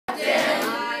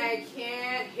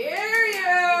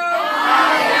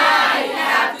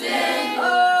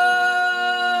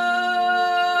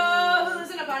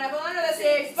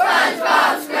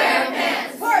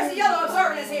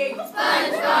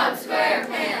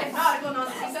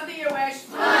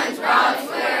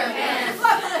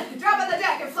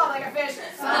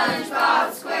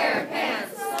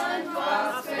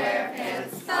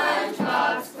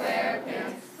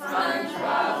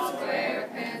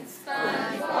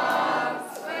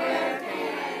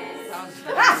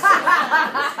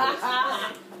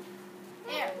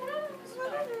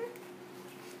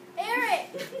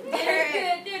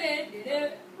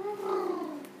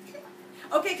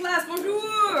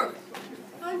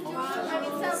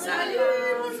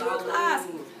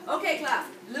Ok, classe.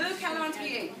 Le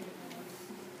calendrier.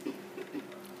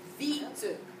 Vite.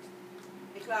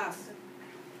 Et classe.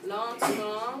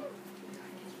 Lentement.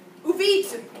 Ou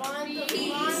vite.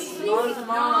 Vite.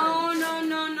 Non, non, non,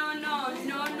 non, non,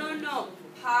 non, non, non.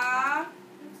 Pas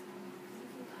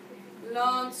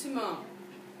lentement.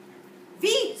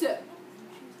 Vite.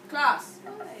 Classe.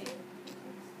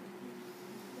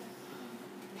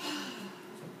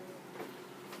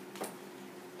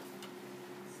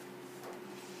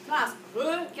 Classe,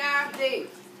 regardez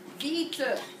vite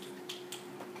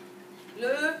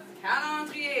le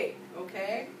calendrier, ok?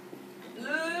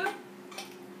 Le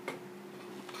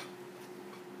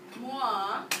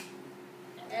mois,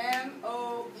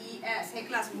 M-O-I-S. Hey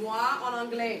classe, mois en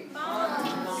anglais.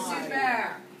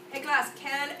 Super. Hey classe,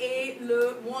 quel est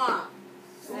le mois?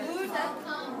 Août?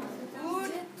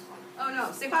 Août? Oh non,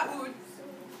 c'est pas août.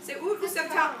 C'est août ou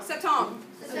septembre? Septembre.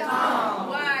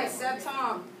 Ouais,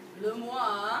 septembre. Le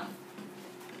mois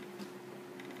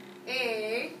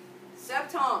est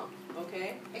septembre, ok?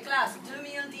 Et classe,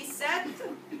 2017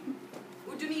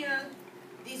 ou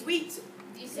 2018?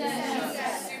 17.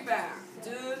 Super.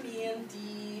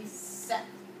 2017.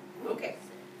 Ok.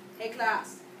 Et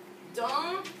classe,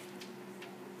 dans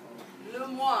le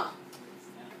mois.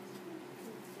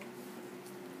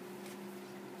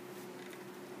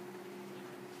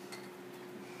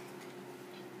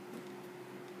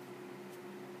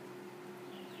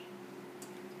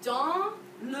 Dans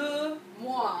le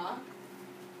mois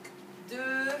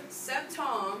de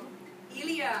septembre,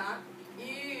 il y a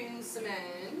une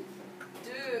semaine,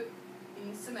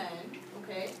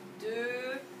 ok? 2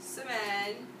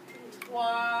 semaines,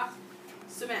 3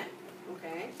 semaines, ok?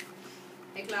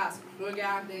 Et classe,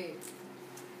 regardez.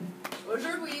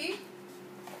 Aujourd'hui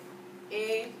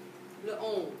est le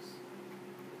 11.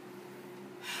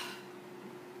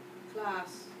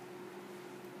 Classe.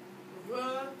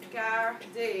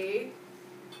 Regardez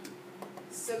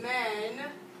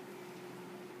semaine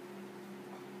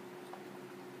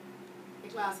et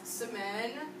classe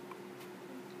semaine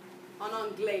en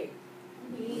anglais.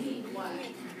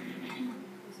 Ouais.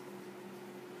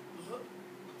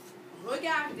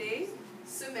 Regardez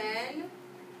semaine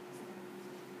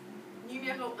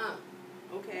numéro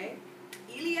 1. Ok?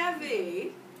 Il y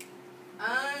avait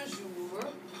un jour,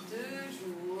 2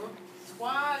 jours,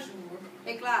 3 jours.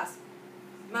 Et classe,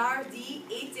 mardi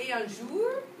était un jour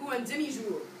ou un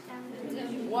demi-jour?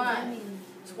 Ouais.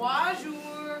 3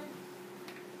 jours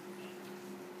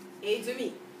et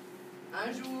demi. Un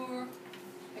jour.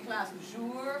 Et classe,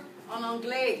 jour en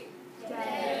anglais.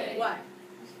 Ouais.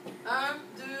 1,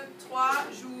 2,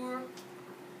 3 jours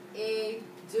et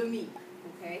demi.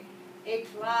 Ok? Et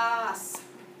classe.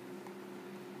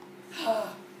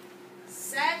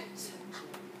 7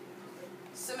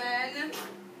 semaines.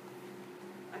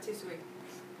 À tes souhaits.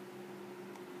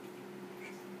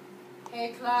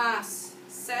 Et classe,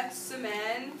 cette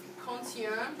semaine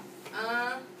contient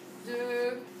 1,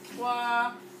 2,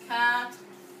 3, 4,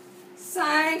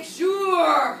 5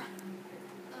 jours.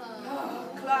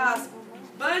 Classe,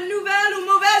 bonne nouvelle ou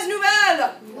mauvaise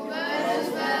nouvelle? Mauvaise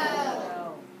nouvelle.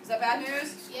 Is that bad news?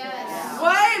 Yes.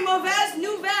 Ouais, mauvaise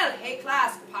nouvelle. Et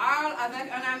classe, parle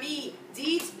avec un ami.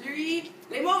 Dites-lui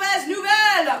les mauvaises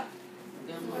nouvelles.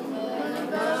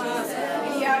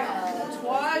 Il y a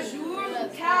 3 jours,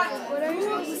 4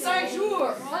 jours, 5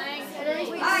 jours. Aïe,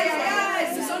 aïe, aïe,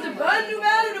 ce sont de bonnes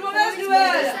nouvelles ou de mauvaises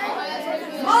nouvelles?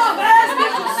 Mauvaises nouvelles!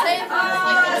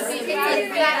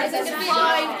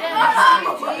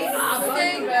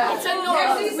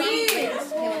 Merci, Steve.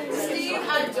 Steve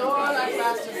adore la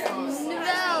classe de France.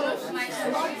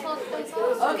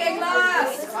 Okay,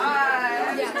 class. 5,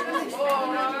 4, 3.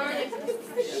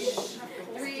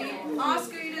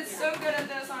 Oscar, you did so good at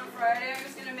this on Friday. I'm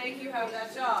just going to make you have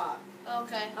that job.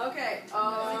 Okay. Okay,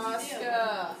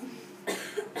 Oscar.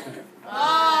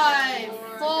 5,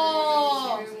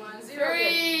 4, 2, 1, 0.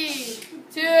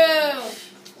 3, 2,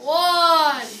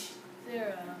 1,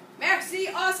 0. Merci,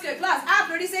 Oscar. Classe,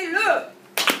 applaudissez-le.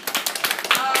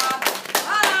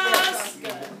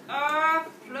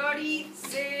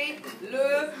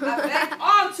 Applaudissez-le avec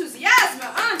enthousiasme.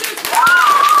 1, 2, 3.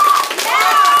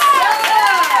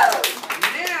 Yeah!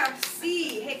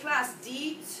 Merci. Hey, classe,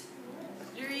 dites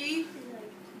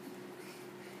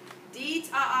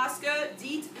à Oscar,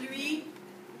 dites-lui,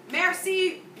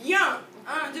 merci bien.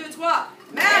 1, 2, 3.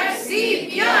 Merci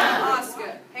bien,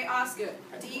 Oscar. Hey, Oscar,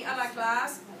 dis à la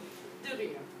classe, de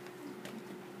rien.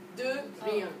 De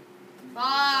rien. 5.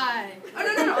 Oh,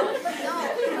 non.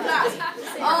 Classe.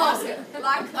 Oscar,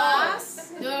 la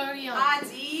classe De rien. a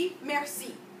dit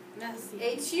merci. Merci.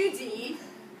 Et tu dis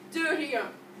de rien.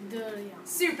 De rien.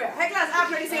 Super. Hey, classe,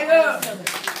 applaudissez-le.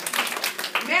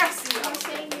 Merci.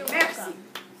 Merci.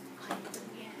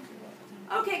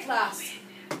 OK, classe.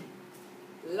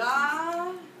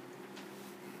 La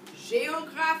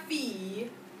géographie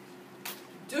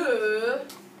de...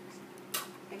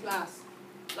 Hey, classe.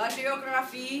 La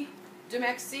géographie de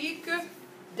Mexique,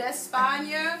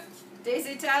 d'Espagne, des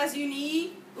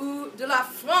États-Unis ou de la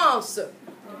France?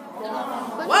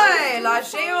 Ouais, la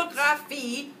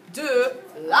géographie de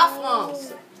la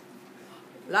France.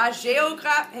 La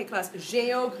géographie... Hey, classe.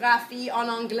 Géographie en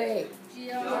anglais.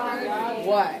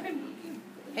 Ouais.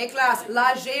 Hey, classe.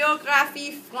 La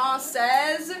géographie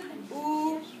française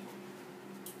ou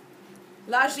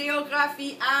la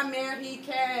géographie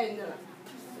américaine?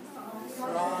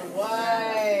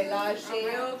 Ouais, la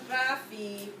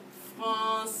géographie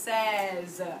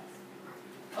française.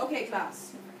 Okay,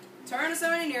 class. Turn to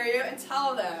someone near you and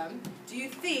tell them, do you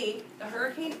think the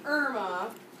Hurricane Irma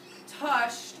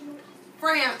touched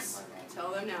France?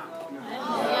 Tell them now.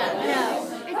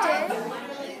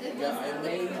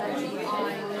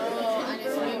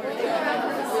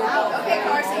 Okay,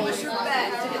 Carson, what's your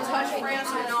bet? Did it touch France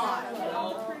or not?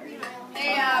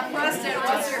 Hey,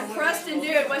 Preston,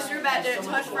 dude, what's your bet? Did it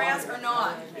touch France or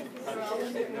not?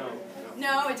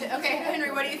 No, it did. Okay,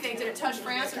 Henry, what do you think? Did it touch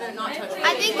France or did it not touch France?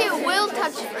 I think it will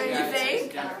touch France. You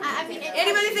think? I mean,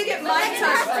 Anybody think it might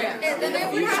touch France?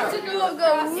 we have to go.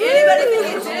 Anybody think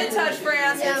it did touch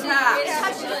France? It Tap.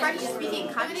 touched the French-speaking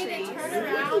countries.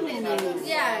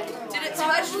 Yeah. Did it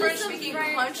touch French-speaking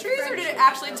countries or did it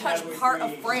actually touch part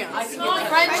of France? I can get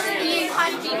French-speaking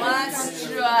countries. Let's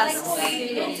just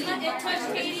see. It touched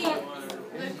Haiti.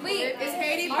 Wait, is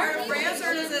Haiti part of France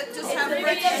or does it just have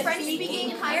It's a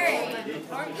French-speaking country.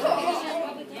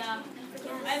 Yeah.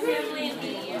 I'm family in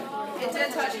Haiti. It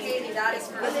did touch Haiti, that is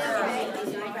for sure.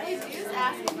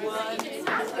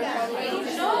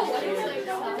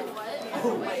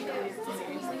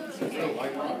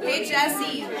 Hey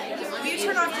Jesse, will you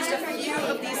turn off just a few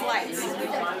of these lights?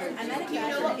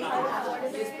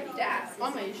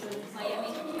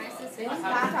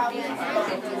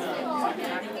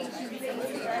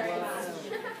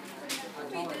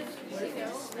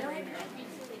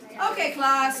 Okay,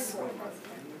 class.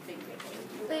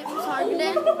 Wait, I'm sorry,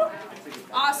 then.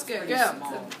 Oscar, go.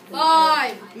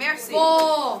 5, Merci.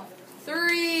 4,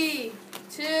 3,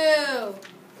 2,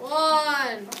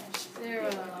 1, 0.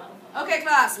 Okay,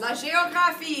 classe. La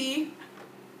géographie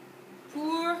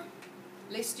pour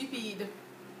les stupides,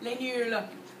 les nuls.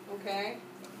 Okay.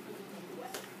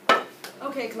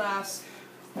 Okay, classe.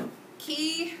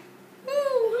 Qui,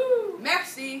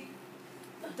 merci,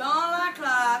 dans la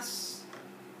classe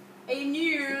est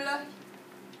nul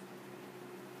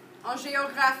en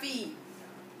géographie?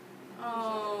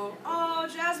 Oh,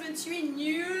 Jasmine, tu es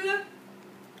nulle.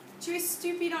 Tu es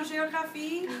stupide en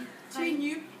géographie. Tu es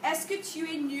nul. Est-ce que tu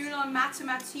es nul en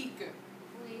mathématiques?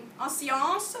 Oui. En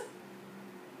sciences?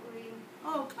 Oui.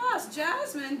 Oh, classe.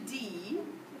 Jasmine dit.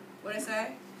 What did I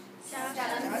say?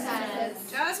 Says.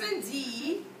 Jasmine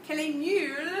dit qu'elle est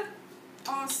nulle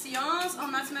en sciences, en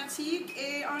mathématiques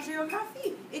et en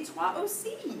géographie. Et toi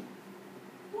aussi.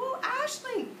 Oh,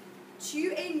 Ashley,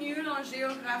 tu es nulle en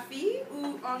géographie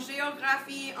ou en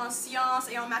géographie, en sciences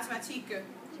et en mathématiques?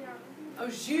 Oh,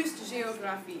 juste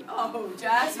géographie. Oh,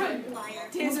 Jasmine.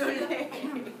 Désolée.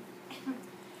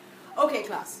 Ok,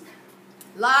 classe.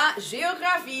 La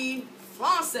géographie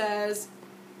française.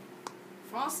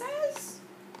 Française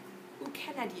ou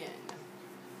canadienne?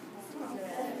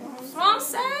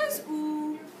 Française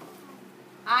ou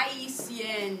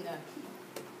haïtienne?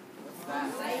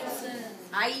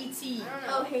 Haïti.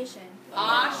 Oh, Haitian.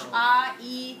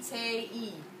 H-A-I-T-I.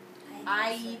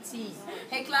 Haïti.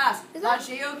 Hey, classe, la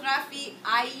géographie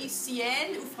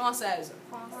haïtienne ou française?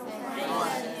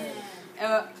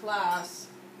 Classe.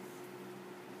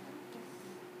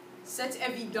 C'est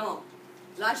évident.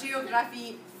 La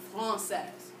géographie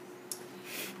française.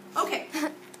 OK.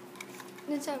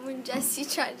 The time when Jesse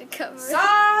tried to cover it.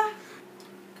 Ça,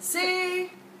 c'est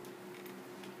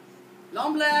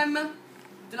l'emblème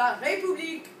de la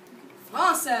République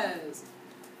française.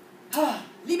 Ah,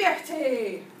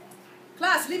 liberté.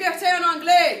 Classe, liberté en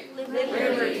anglais.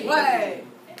 Liberty. Ouais.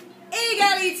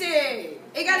 Égalité.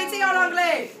 Égalité en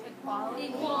anglais.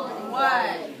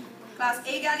 Ouais. Classe,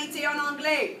 égalité en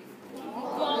anglais.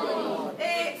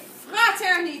 Et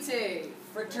fraternité.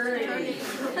 Fraternity.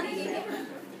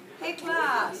 Hey,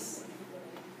 classe.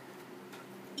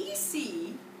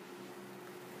 Ici,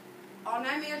 en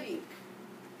Amérique,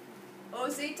 aux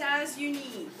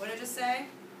États-Unis, what did I just say?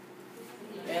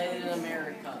 In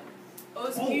America. Aux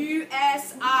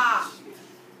USA.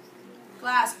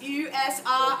 Classe,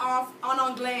 USA en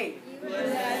anglais.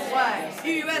 Ouais.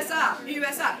 USA.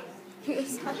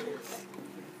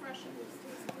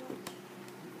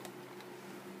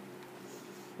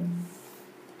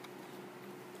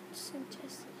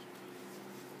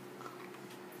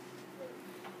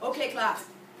 OK, classe.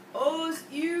 Aux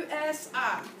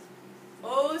USA,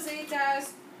 aux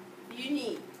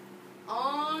États-Unis,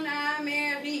 en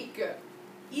Amérique,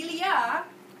 il y a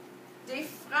des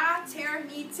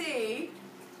fraternités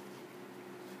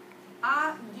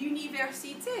à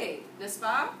l'université, n'est-ce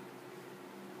pas?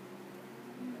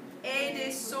 Et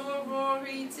des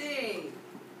sororités,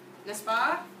 n'est-ce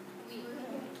pas? Oui.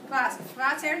 Class,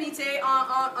 fraternité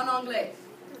en anglais.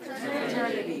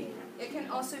 Fraternity. It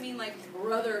can also mean like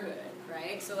brotherhood,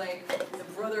 right? So like the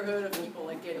brotherhood of people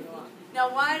like getting along. Now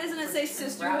why doesn't it say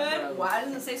sisterhood? Why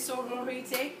doesn't it say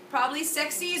sororité? Probably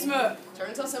sexisme.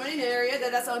 Turns out somebody in the area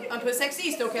that's un peu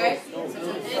sexiste, okay?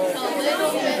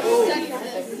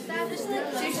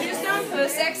 C'est juste un peu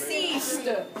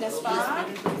sexiste, n'est-ce pas?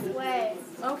 Ouais.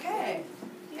 Okay.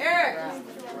 Eric.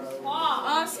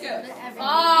 Oscar.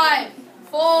 5,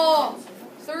 4,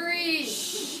 3,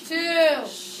 2,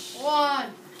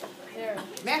 1. There.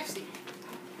 Merci.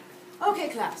 OK,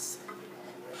 classe.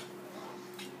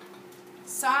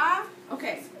 Ça, OK.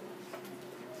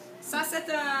 Ça, c'est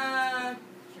un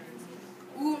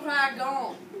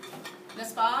ouragan,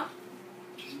 n'est-ce pas?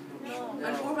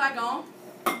 Un ouragan?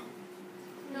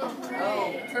 Oh,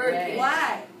 Turkey.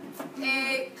 Ouais.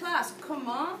 Et classe,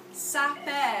 comment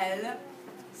s'appelle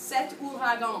cet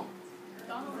ouragan?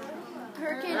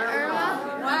 Hurricane Irma.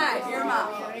 Ouais, Irma.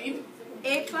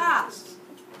 Et classe,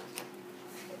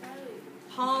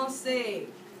 pensez.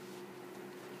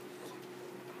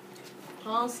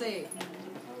 Pensez.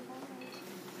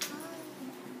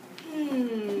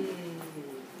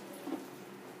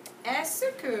 Est-ce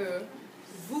que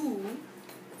vous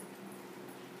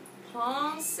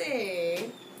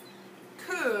pensez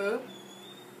que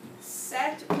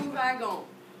cet ouragan,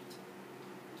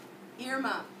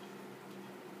 Irma,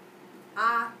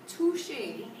 a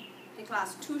touché, et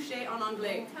classe, touché en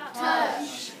anglais,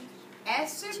 Touch.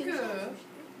 est-ce que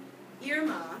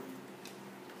Irma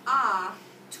a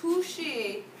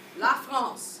touché la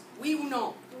France? Oui ou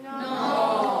non?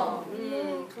 Non.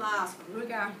 Classe,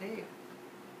 regardez.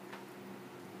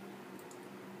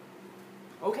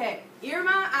 OK.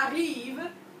 Irma arrive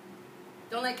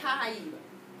dans les Caraïbes.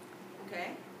 OK?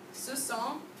 Ce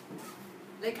sont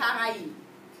les Caraïbes.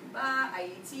 Cuba,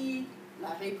 Haïti, la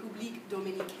République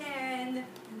dominicaine,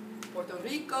 Porto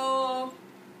Rico.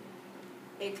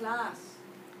 Et classe,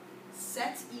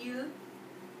 cette île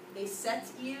et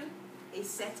cette île et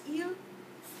cette île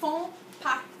font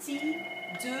partie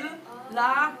de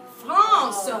la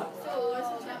France.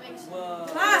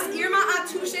 Classe, Irma a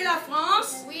touché la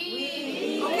France?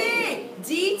 Oui. OK.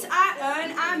 Dites à un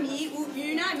ami ou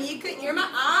une amie que Irma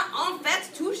a en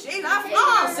fait touché la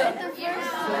France.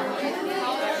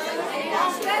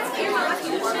 En fait, Irma a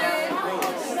touché.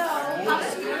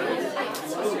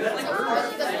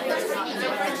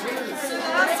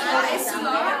 Cela et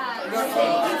cela.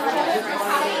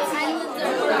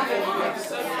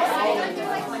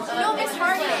 No, Miss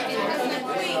Hartman.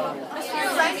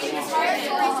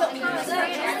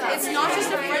 It's not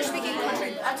just a French-speaking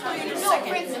country. That's why you No,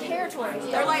 French territories.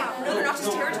 They're like, no, they're not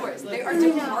just territories. They are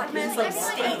departments, like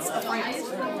states of France.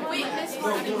 Wait,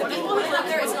 the people who live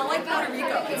there, it's not like Puerto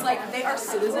Rico. It's like they are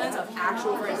citizens of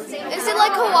actual France. Is it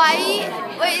like Hawaii?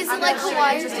 Wait, is it like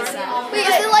Hawaii? Wait,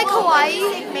 is it like Hawaii?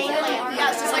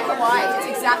 Yeah, it's just like Hawaii. It's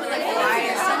exactly like Hawaii.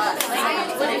 It's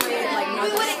like literally like We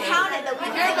wouldn't count it though.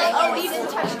 We'd be like, oh, we didn't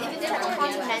touch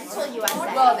continental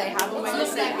USA. well, they have a way to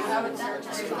say we have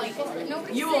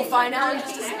a You will find out in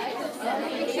just a second.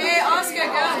 Okay, Oscar,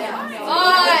 go.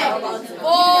 5,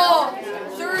 4,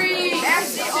 3,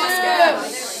 Merci, 2, Oscar.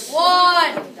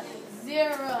 1,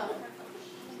 0.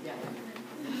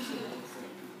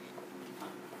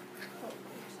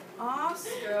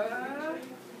 Oscar.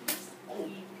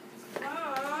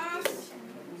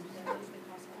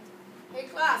 Hey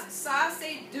classe, ça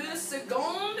c'est 2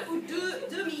 secondes ou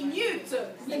 2 minutes?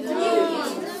 2 minutes.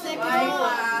 Ouais,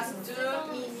 classe, 2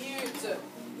 minutes.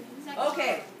 OK.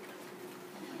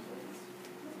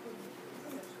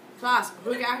 Classe,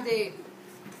 regardez.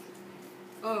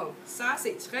 Oh, ça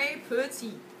c'est très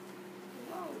petit.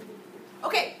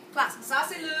 OK, classe, ça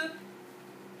c'est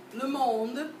le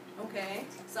monde. OK,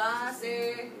 ça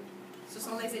c'est, ce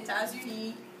sont les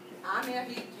États-Unis,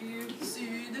 Amérique du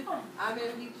Sud,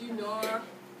 Amérique du Nord,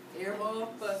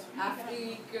 Europe,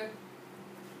 Afrique,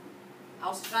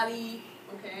 Australie.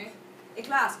 OK, et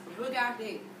classe,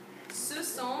 regardez, ce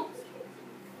sont,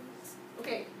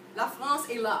 OK, la France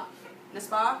est là, n'est-ce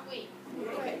pas? Oui.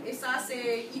 OK, et ça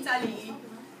c'est Italie.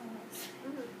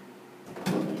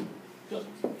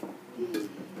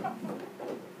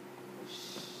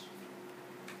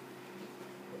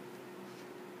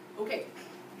 OK.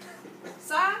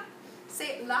 Ça,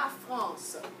 c'est la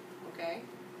France. OK?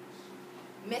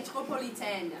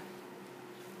 Métropolitaine.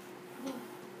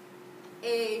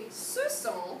 Et ce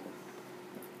sont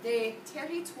des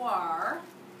territoires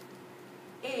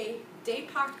et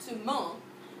départements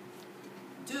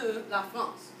de la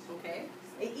France. OK?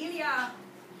 Et il y a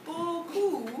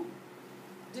beaucoup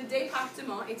de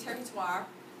départements et territoires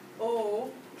aux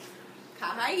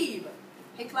Caraïbes.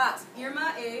 Hey classe,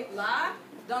 Irma est là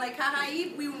dans les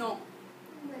Caraïbes, oui ou non?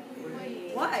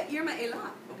 Oui. Ouais, Irma est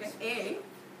là. OK? Et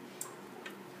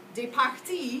des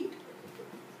parties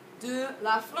de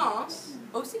la France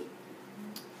aussi.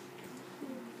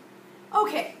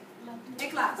 OK. Et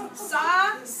classe,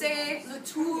 ça c'est le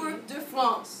tour de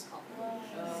France.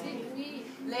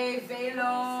 Les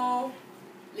vélos,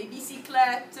 les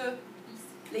bicyclettes,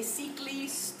 les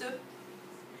cyclistes.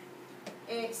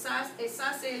 Et ça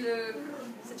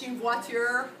c'est une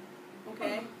voiture, OK?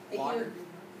 Et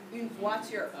une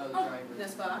voiture,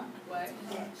 n'est-ce pas? Ouais.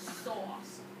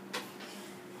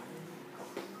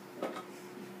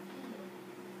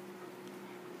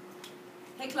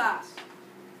 Hey classe,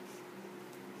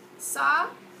 ça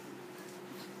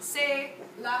c'est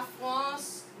la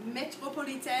France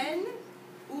métropolitaine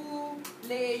ou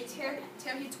les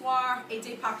territoires et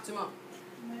départements?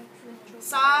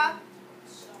 Ça,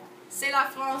 c'est la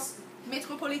France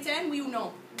métropolitaine, oui ou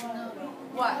non?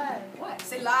 Ouais,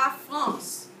 c'est la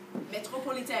France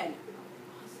métropolitaine.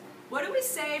 What do we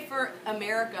say for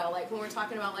America, like when we're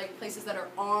talking about like places that are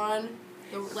on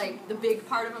the big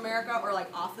part of America or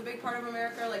like off the big part of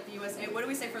America, like the USA? What do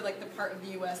we say for like the part of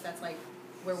the US that's like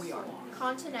where we are?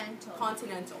 Continental.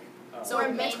 Continental. So Or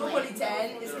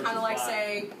métropolitaine is kind of like,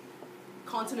 say,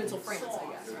 continental France, I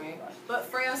guess, right? But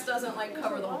France doesn't like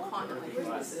cover the whole continent. Like,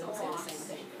 they'll say the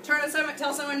same thing.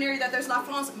 Tell someone near you that there's La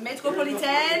France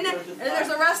métropolitaine, and then there's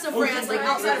the rest of France, like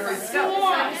outside of France. Go.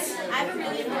 I have a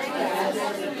really important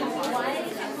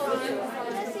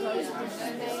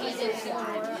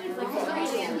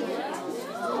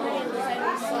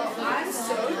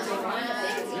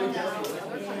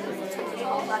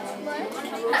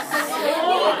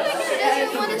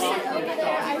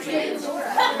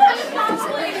I'm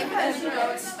so because, you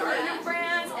know, it's starting in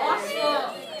France.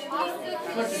 Awesome.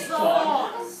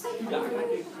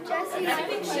 I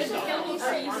think should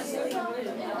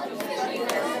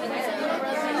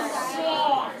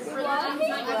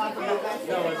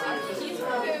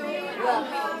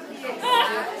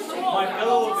My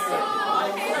fellow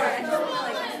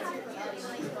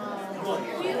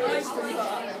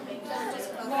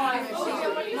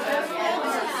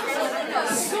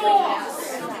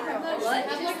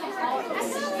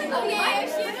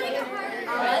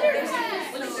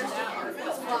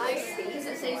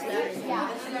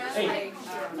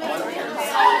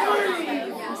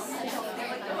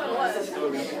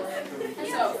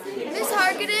Miss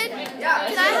Hargadon,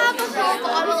 can I have a whole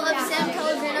bottle of San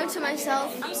Pellegrino to myself?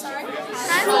 I'm sorry. Can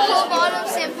I have a whole bottle of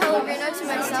San Pellegrino to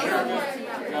myself?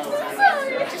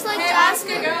 Just like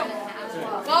Jasper.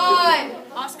 5,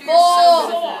 Oscar,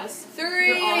 4,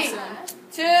 3, awesome.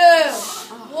 2,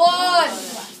 1,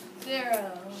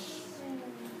 0.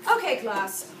 Okay,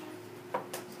 class.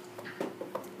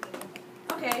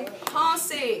 Okay,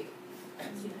 pensez.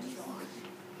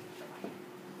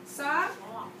 Ça,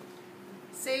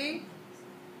 c'est...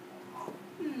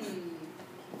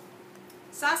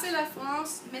 Ça, c'est la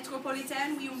France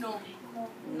métropolitaine, oui ou non?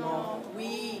 No.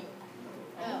 Oui.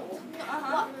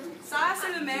 Ça,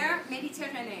 c'est le mer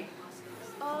Méditerranée.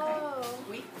 Oh.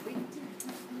 Oui, oui.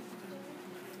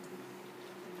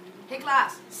 Hey,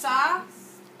 classe. Ça,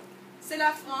 c'est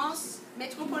la France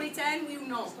métropolitaine, oui ou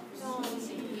non?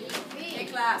 Hey,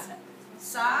 classe.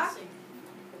 Ça,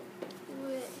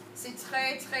 c'est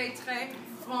très, très, très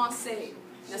français,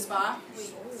 n'est-ce pas?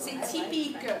 C'est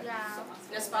typique,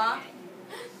 n'est-ce pas?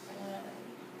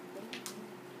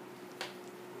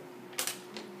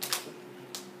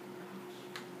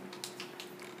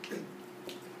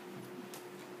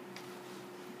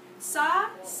 Ça,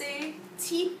 c'est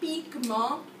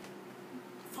typiquement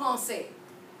français,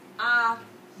 à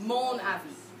mon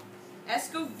avis. Est-ce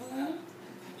que vous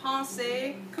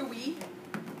pensez que oui?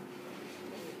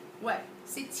 Ouais,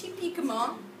 c'est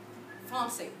typiquement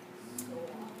français.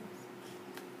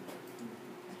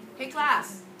 Hey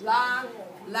classe, la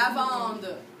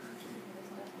lavande.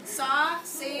 Ça,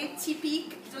 c'est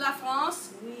typique de la France?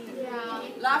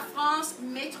 La France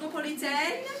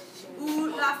métropolitaine ou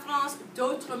la France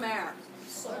d'outre-mer?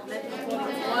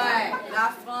 Ouais, la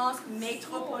France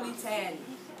métropolitaine.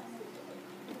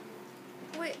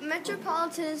 Wait,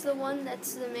 Metropolitan is the one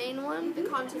that's the main one? The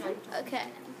Continental. Okay.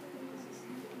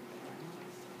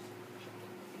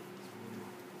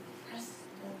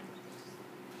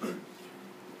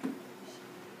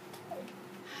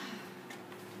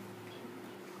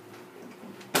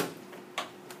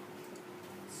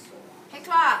 Hey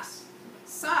classe,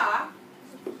 ça,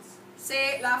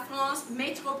 c'est la France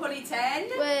métropolitaine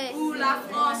Ouais. ou la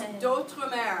France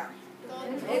d'outre-mer?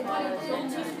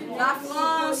 La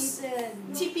France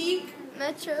typique,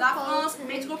 la France Metropolitan.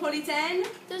 métropolitaine,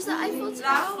 There's the Eiffel la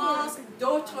Tower. France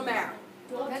d'outre-mer.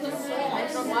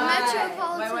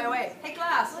 Metropolitan. Wait. Hey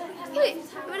classe. Wait,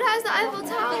 but it has the Eiffel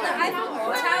Tower.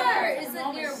 Tower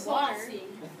isn't near water.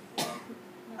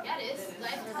 Yeah, it is.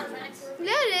 Yeah,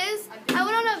 it is. I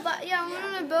went on a I went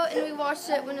on a boat and we watched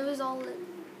it when it was all lit.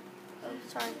 Oh,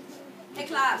 sorry. Hey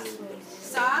classe,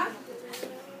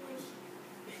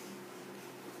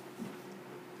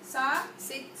 ça,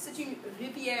 c'est une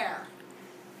rivière.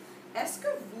 Est-ce que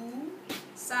vous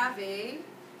savez,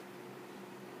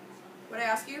 what I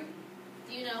ask you?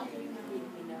 Do you know?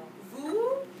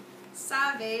 Vous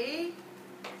savez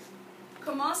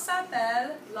comment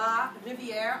s'appelle la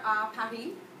rivière à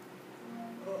Paris?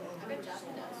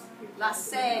 La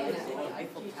Seine.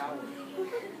 Eiffel Tower.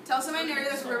 Tell somebody near you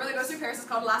there's a river that goes through Paris. It's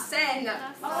called La Seine.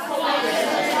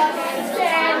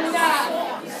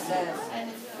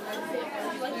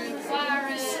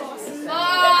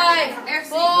 Five,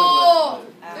 Merci. 4, 3,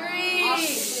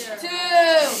 2,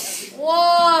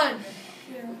 1.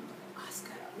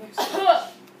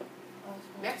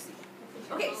 Merci.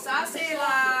 Ok, ça c'est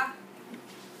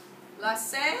la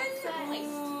Seine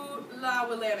ou la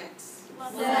Willamette?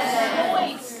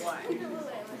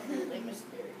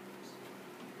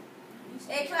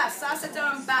 Et classe, ça c'est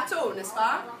un bateau, n'est-ce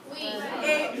pas? Oui.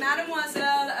 Et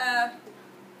mademoiselle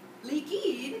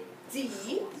Liquide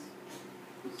dit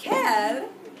qu'elle,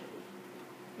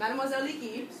 mademoiselle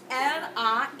Liquide, elle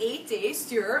a été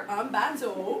sur un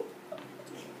bateau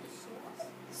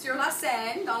sur la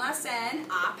Seine, dans la Seine,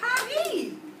 à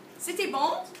Paris. C'était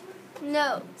bon?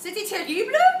 No. C'était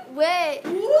terrible? Wait.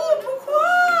 Ouh, pourquoi?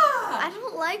 I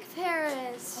don't like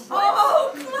Paris.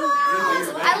 Oh, classe!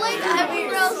 I like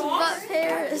everywhere else but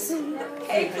Paris.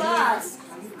 Hey, classe!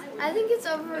 I think it's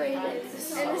overrated.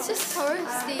 And it's just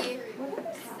touristy.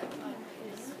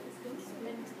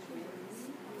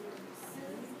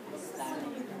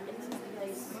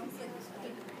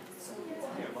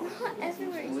 Not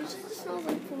everywhere. Usually just smells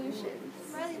like pollution.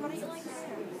 Riley, why don't you like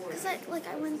that? Because I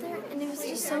went there and it was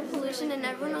just so pollution and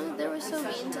everyone there was so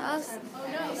mean to us.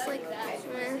 It's like,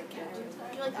 meh.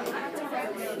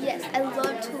 Yes, I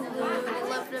loved Toulouse. I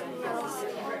loved everywhere else.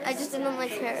 I just didn't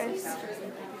like Paris.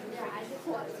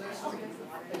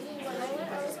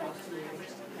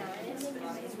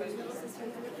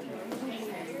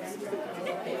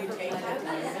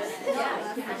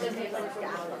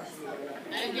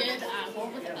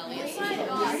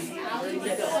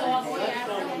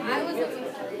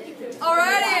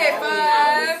 Alrighty,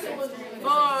 5,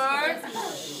 4,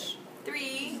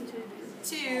 3,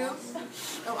 2.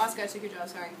 Oh, Oscar, I took your job,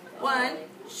 sorry. 1,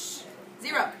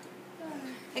 0.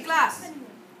 Hey, class.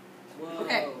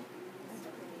 Okay.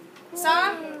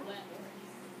 Ça,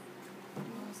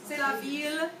 c'est la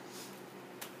ville.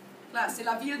 Classe, c'est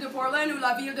la ville de Portland ou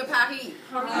la ville de Paris?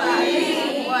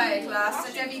 Paris. Ouais, classe,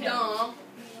 c'est évident.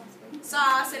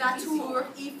 Ça, c'est la tour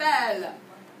Eiffel.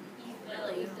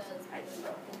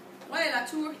 Ouais, la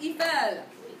tour Eiffel.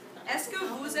 Est-ce que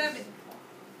vous avez...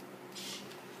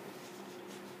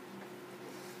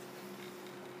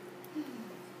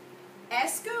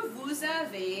 Est-ce que vous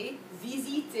avez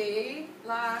visité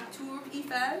la tour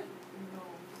Eiffel?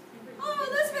 Oh,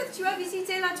 Elizabeth, tu as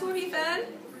visité la tour Eiffel?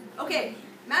 Ok,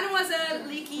 Mademoiselle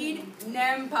Liquide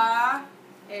n'aime pas...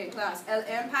 Hey, classe, elle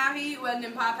aime Paris ou elle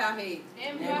n'aime pas Paris?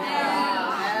 Elle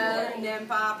n'aime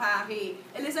pas Paris.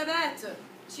 Elisabeth,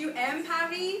 tu aimes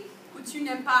Paris ou tu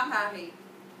n'aimes pas Paris?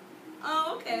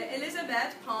 Oh, ok.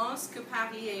 Elisabeth pense que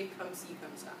Paris est comme ci,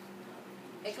 comme ça.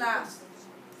 Et classe,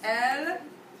 elle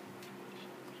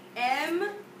aime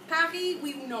Paris,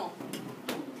 oui ou non?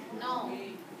 No.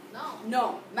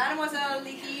 Non. Mademoiselle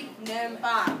Liquide n'aime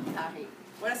pas Paris.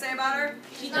 What did I say about her?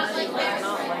 She's not like Paris.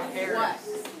 What?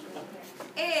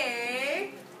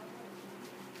 Et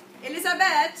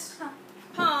Elisabeth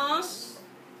pense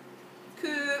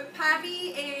que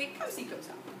Paris est comme ci, comme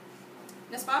ça.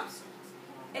 N'est-ce pas?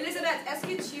 Elisabeth, est-ce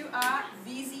que tu as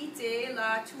visité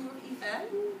la tour Eiffel?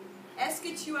 Est-ce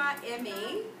que tu as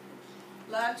aimé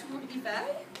la tour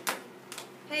Eiffel?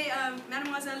 Hey,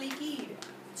 Mademoiselle Liquide,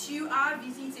 tu as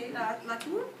visité la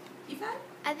tour Eiffel?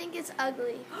 I think it's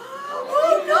ugly.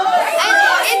 Oh no!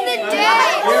 And In the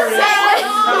day.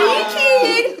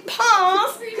 Liquide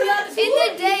pense. In the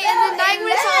day, in the night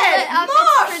when it's all lit up,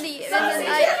 it's pretty. In the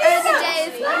night, or the day,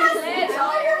 it's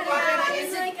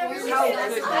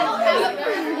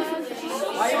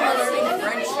Why are you learning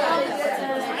French now?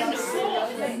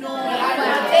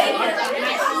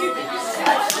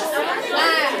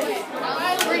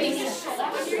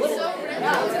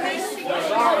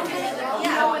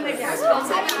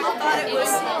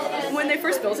 When they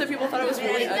first built it, people thought it was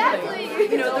really ugly.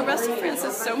 You know, the rest of France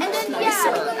is so much and then, nicer,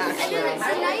 and actually. then at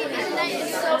night,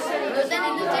 it's so pretty. But then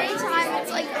in the daytime,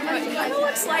 it's like, It kind of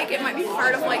looks like it might be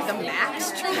part of like the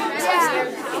Max tree. yeah.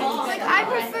 Like, I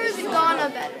prefer the Ghana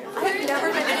better. I've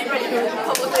never met anybody who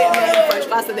publicly admitted in French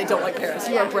class that they don't like Paris.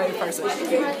 You're a brave person. 5,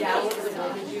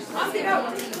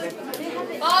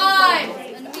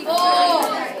 4,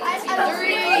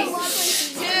 3,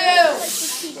 2,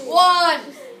 1. I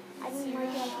didn't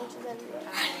like that much of them.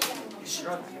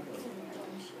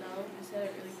 No, I said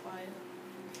it really quiet.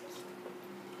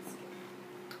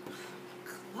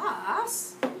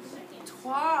 Classe,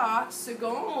 3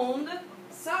 secondes.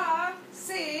 Ça,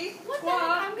 c'est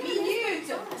 3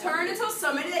 minutes. Turn until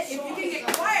somebody that if you can get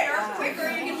quieter, quicker,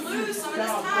 you can lose some of this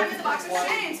time in the box of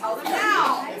shame. Tell them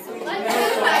now.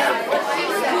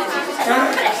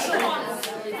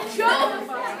 Go!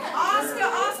 Oscar,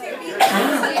 be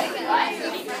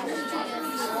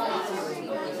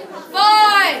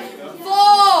 5,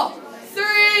 4,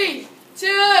 3, 2,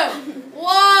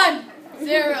 1,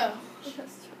 0.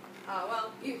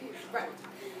 well, right.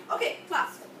 Okay,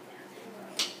 classe.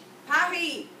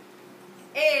 Paris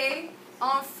est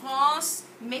en France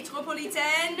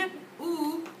métropolitaine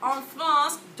ou en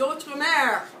France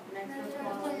d'outre-mer?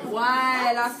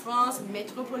 Ouais, la France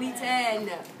métropolitaine.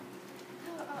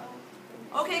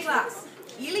 Ok, classe.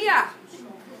 Il y a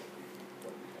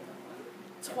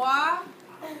 3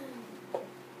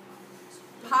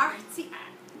 parties.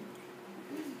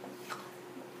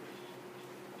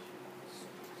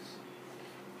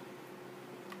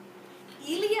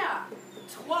 Il y a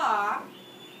 3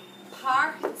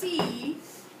 parties.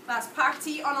 Classe,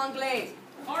 partie en anglais.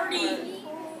 Party.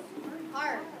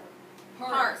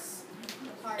 Parts.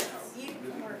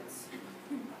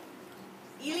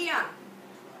 Il y a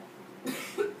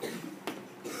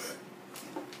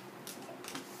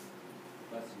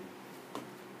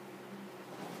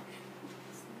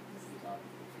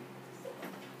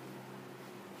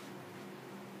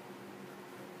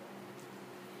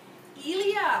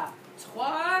il y a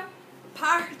 3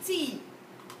 parties.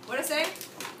 What did I say?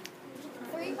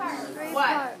 3 parts.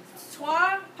 Ouais.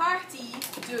 3 parties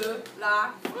de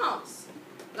la France.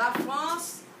 La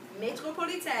France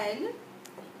métropolitaine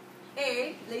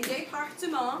et les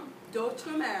départements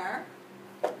d'outre-mer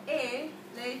et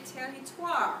les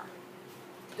territoires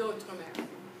d'outre-mer.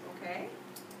 OK?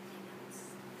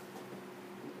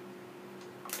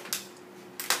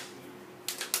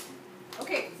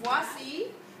 OK, voici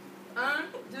 1,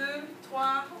 2,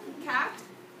 3, 4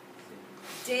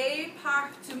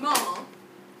 départements.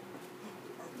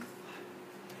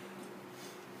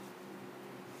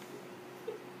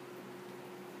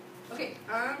 OK,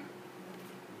 1,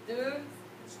 2,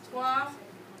 3,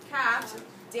 4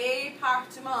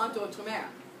 départements d'outre-mer.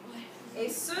 Et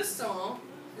ce sont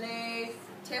les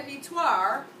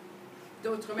territoires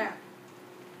d'outre-mer.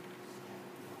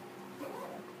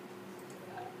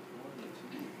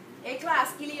 Et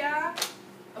classe, il y a...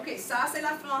 OK, ça c'est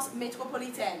la France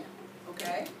métropolitaine. OK?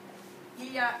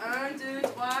 Il y a 1, 2,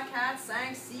 3, 4,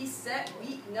 5, 6, 7,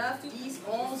 8, 9, 10,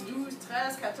 11, 12,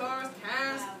 13, 14,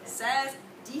 15, 16,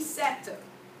 17.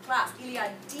 Classe, il y a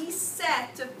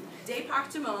 17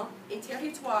 départements et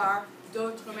territoires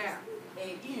d'outre-mer.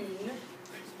 Et une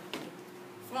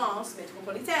France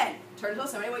métropolitaine. Turn to tell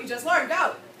somebody what you just learned.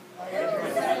 Go!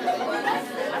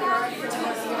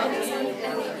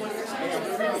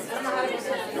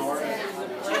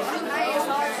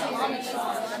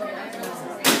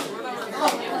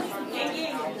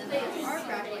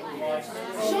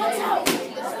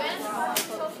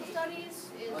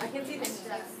 I can see this.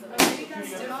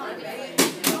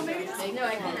 No,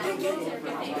 I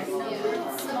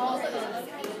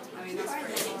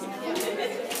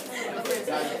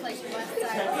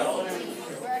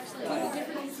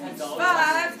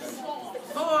Five,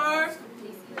 4,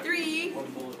 3,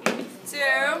 2,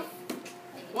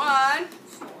 1,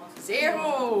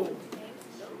 0.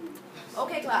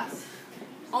 Okay, class.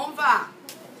 On va.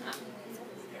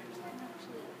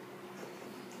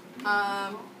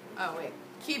 Oh wait.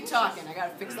 Keep talking. I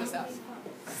gotta fix this up.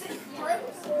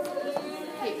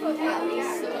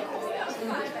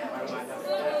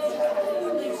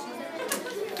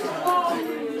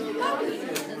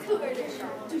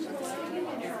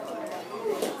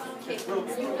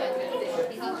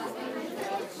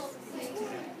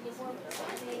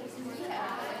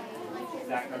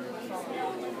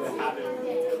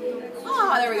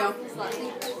 Oh, there we go.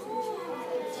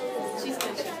 She's good. She's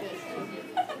good.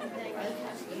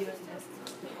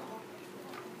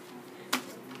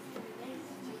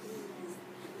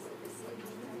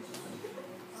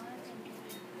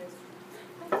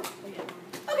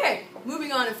 Okay,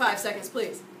 moving on in 5 seconds,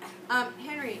 please.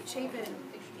 Henry, Chapin,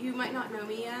 you might not know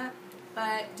me yet,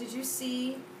 but did you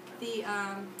see the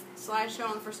slideshow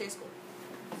on the first day of school?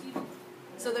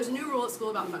 So there's a new rule at school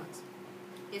about phones.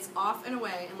 It's off and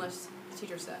away unless the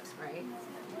teacher says, right?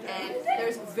 And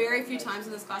there's very few times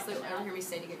in this class that you'll ever hear me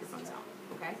say to get your phones out,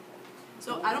 okay?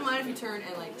 So I don't mind if you turn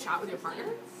and like chat with your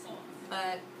partner,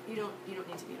 but you don't need to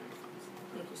be on your phones.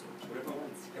 Thank you so much.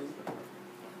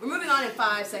 We're moving on in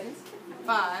 5 seconds.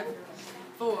 5,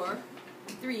 4,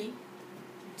 3,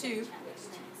 2,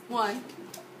 1,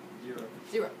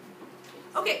 0.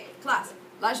 Okay, classe.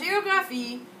 La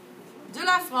géographie de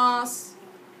la France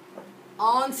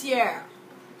entière.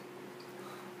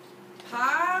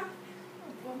 Pas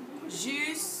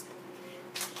juste.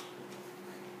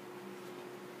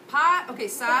 Pas. Ok,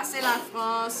 ça c'est la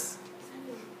France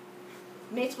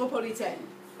métropolitaine.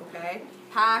 Ok?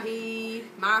 Paris,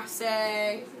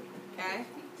 Marseille. Ok?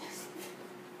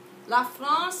 La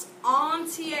France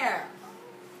entière.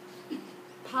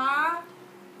 Pas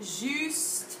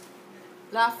juste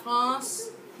la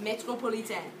France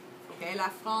métropolitaine. Ok? La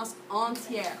France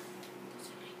entière.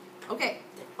 Ok.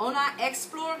 On a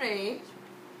exploré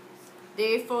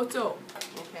des photos.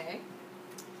 Ok?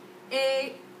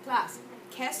 Et, classe,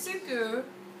 qu'est-ce que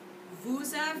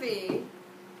vous avez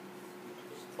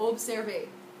observé?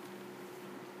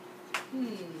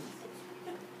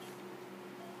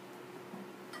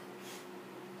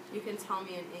 You can tell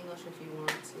me in English if you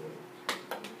want to.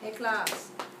 Hey,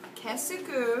 classe, qu'est-ce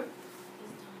que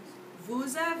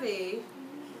vous avez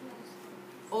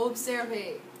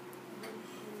observé?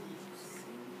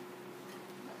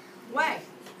 Ouais.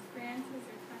 France is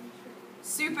a country.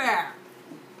 Super.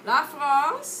 La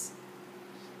France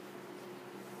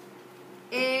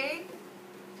est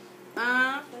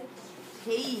un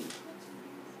pays.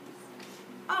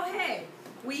 Oh, hey.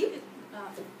 Oui.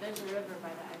 There's a river by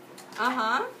the Eiffel.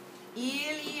 Uh-huh.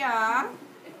 Il y a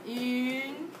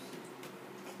une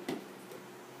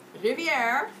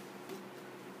rivière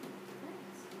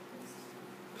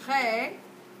près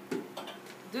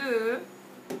de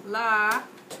la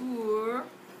tour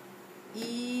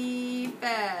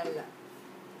Eiffel.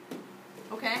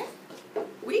 Okay?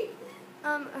 Oui?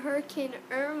 Hurricane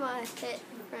Irma hit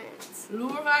France.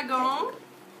 L'ouragan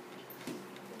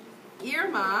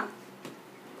Irma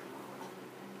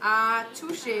a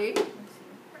touché.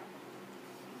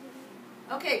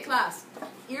 Ok, classe.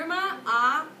 Irma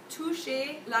a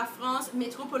touché la France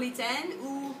métropolitaine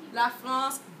ou la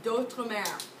France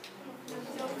d'outre-mer?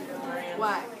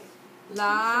 Ouais.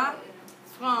 La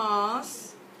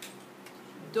France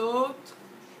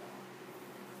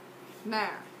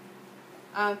d'outre-mer.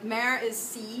 Mer is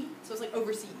sea, so it's like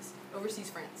overseas. Overseas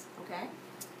France, okay?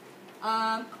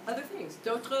 Other things.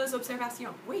 D'autres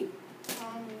observations. Oui.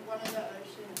 One of the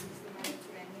oceans is the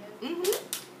Mediterranean.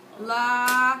 Mm-hmm.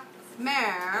 La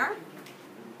mer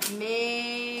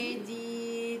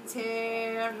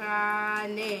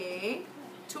Méditerranée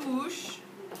touche.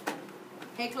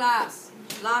 Hey classe.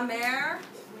 La mer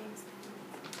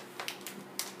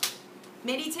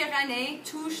Méditerranée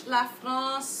touche la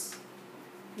France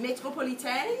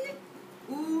métropolitaine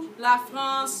ou la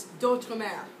France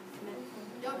d'outre-mer?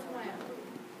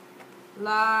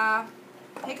 La...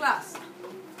 Hey classe.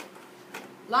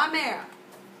 La mer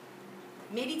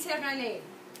Méditerranée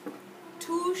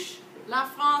touche la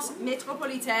France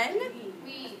métropolitaine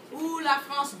ou la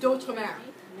France d'outre-mer?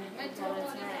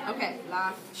 Ok,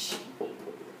 la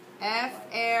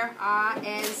F-R-A-N-C-E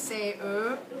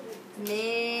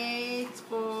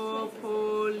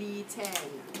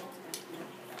métropolitaine.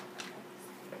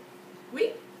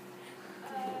 Oui?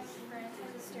 France is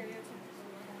a stereotypical.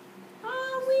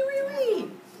 Ah oui, oui,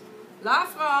 oui. La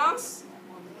France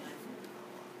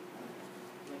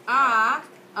a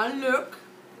un look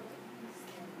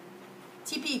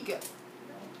typique.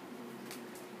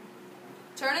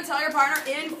 Turn and tell your partner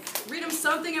in, read them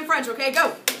something in French, okay?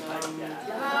 Go.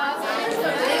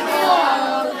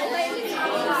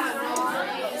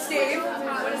 Steve,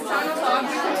 when it's time to talk,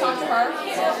 you can talk to her.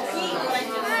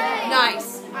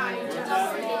 Nice.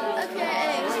 Okay,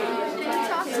 can you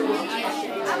talk to me?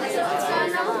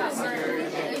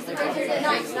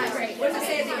 Nice, nice. What does it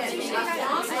say at the end? La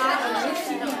France a un look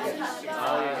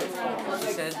typique.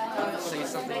 She said, say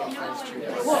something in French too.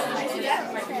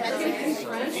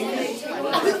 French?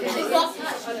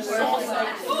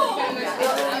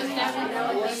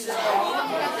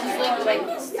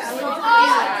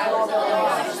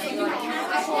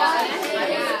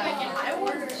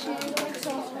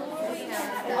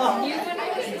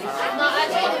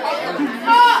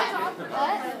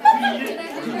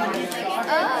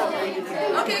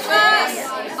 Okay, class.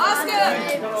 Oscar.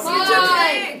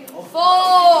 Five,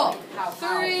 4,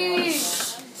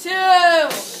 3, 2,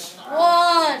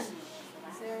 1,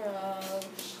 0.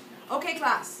 Okay,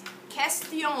 classe.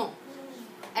 Question.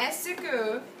 Est-ce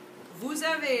que vous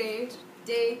avez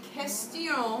des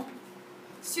questions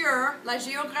sur la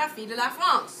géographie de la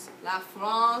France? La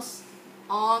France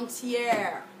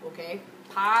entière, ok?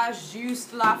 Pas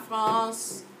juste la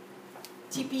France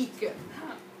typique.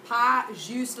 Pas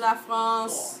juste la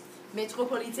France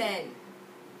métropolitaine.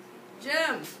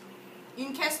 Jim,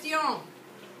 une question.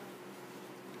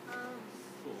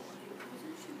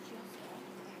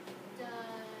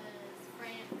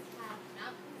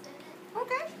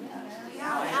 Okay.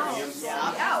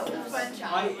 I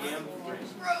am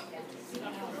French.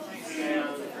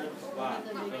 And flat.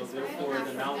 So therefore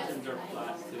the mountains are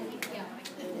flat too.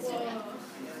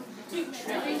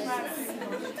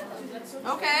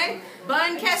 Okay.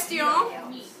 Bonne question.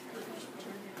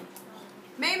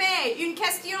 Mémé, une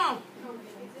question.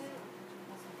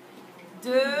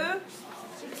 De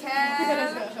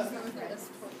quelle...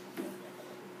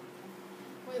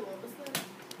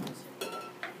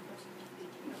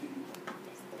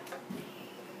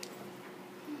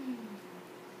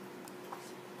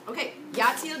 Ok. Y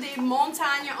a-t-il des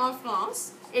montagnes en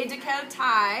France? Et de quelle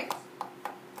taille?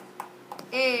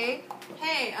 Et,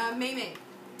 hey, Mémé,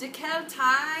 de quelle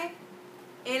taille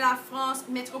est la France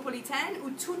métropolitaine ou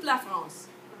toute la France?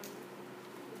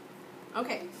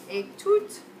 Ok. Et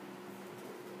toute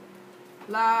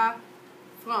la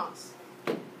France.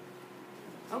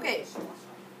 Ok.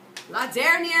 La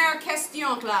dernière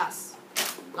question, classe.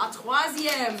 La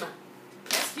troisième.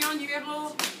 Question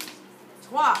numéro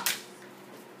 3.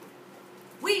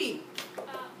 Oui.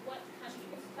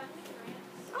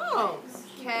 Oh.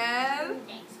 Quel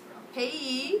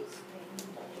pays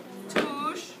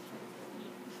touche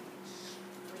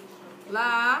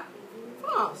la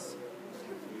France?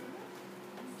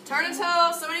 Turn and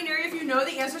tell somebody near you if you know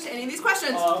the answers to any of these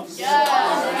questions.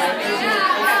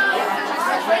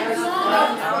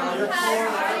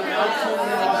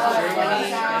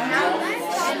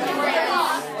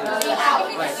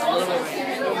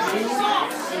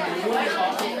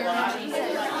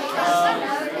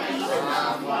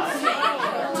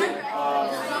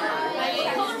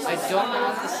 I don't know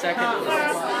what the second one is.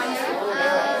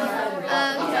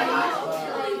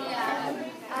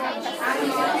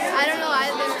 I don't know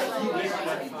either.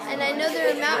 And I know there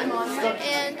are mountains,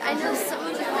 and I know some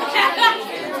of them.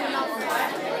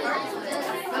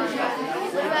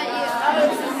 What about you? I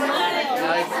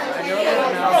know there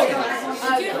are mountains.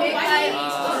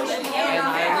 And I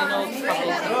only know a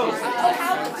couple of things.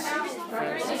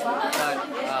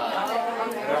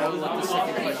 But I don't know what the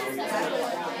second question is.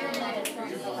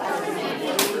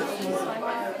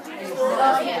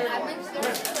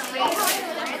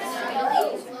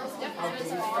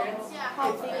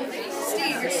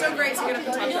 Steve, you're so great to get up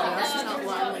and talk to us. It's not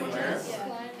long.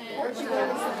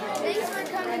 Thanks for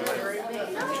coming.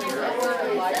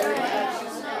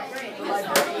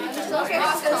 Okay,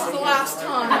 Oscar, this is the last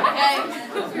time. Okay?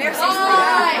 Merci.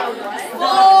 5,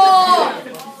 4,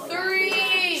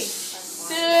 3,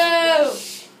 2,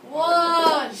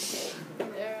 1,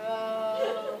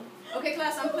 0. Okay,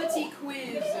 classe, un petit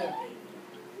quiz.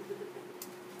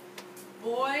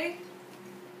 Boy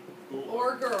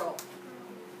or girl?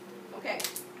 Okay.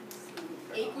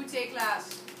 Écoutez,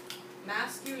 classe.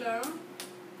 Masculin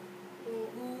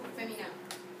ou féminin?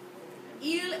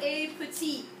 Il est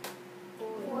petit.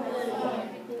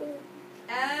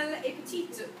 Elle est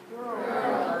petite.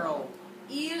 Girl.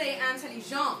 Il est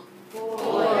intelligent.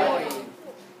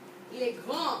 Il est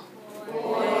grand.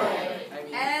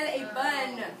 Elle est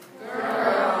bonne.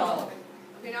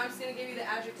 Okay, now I'm just going to give you the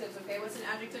adjectives, okay? What's an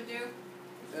adjective do?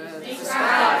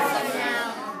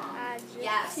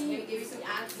 Yes, I'm going to give you some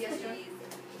adjectives. Yes, Joe?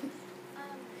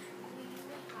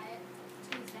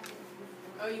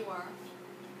 Oh, you are?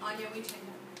 Anya, we change it.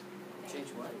 Change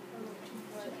what?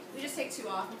 We just take 2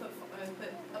 off and put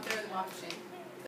up there in the walk of shame.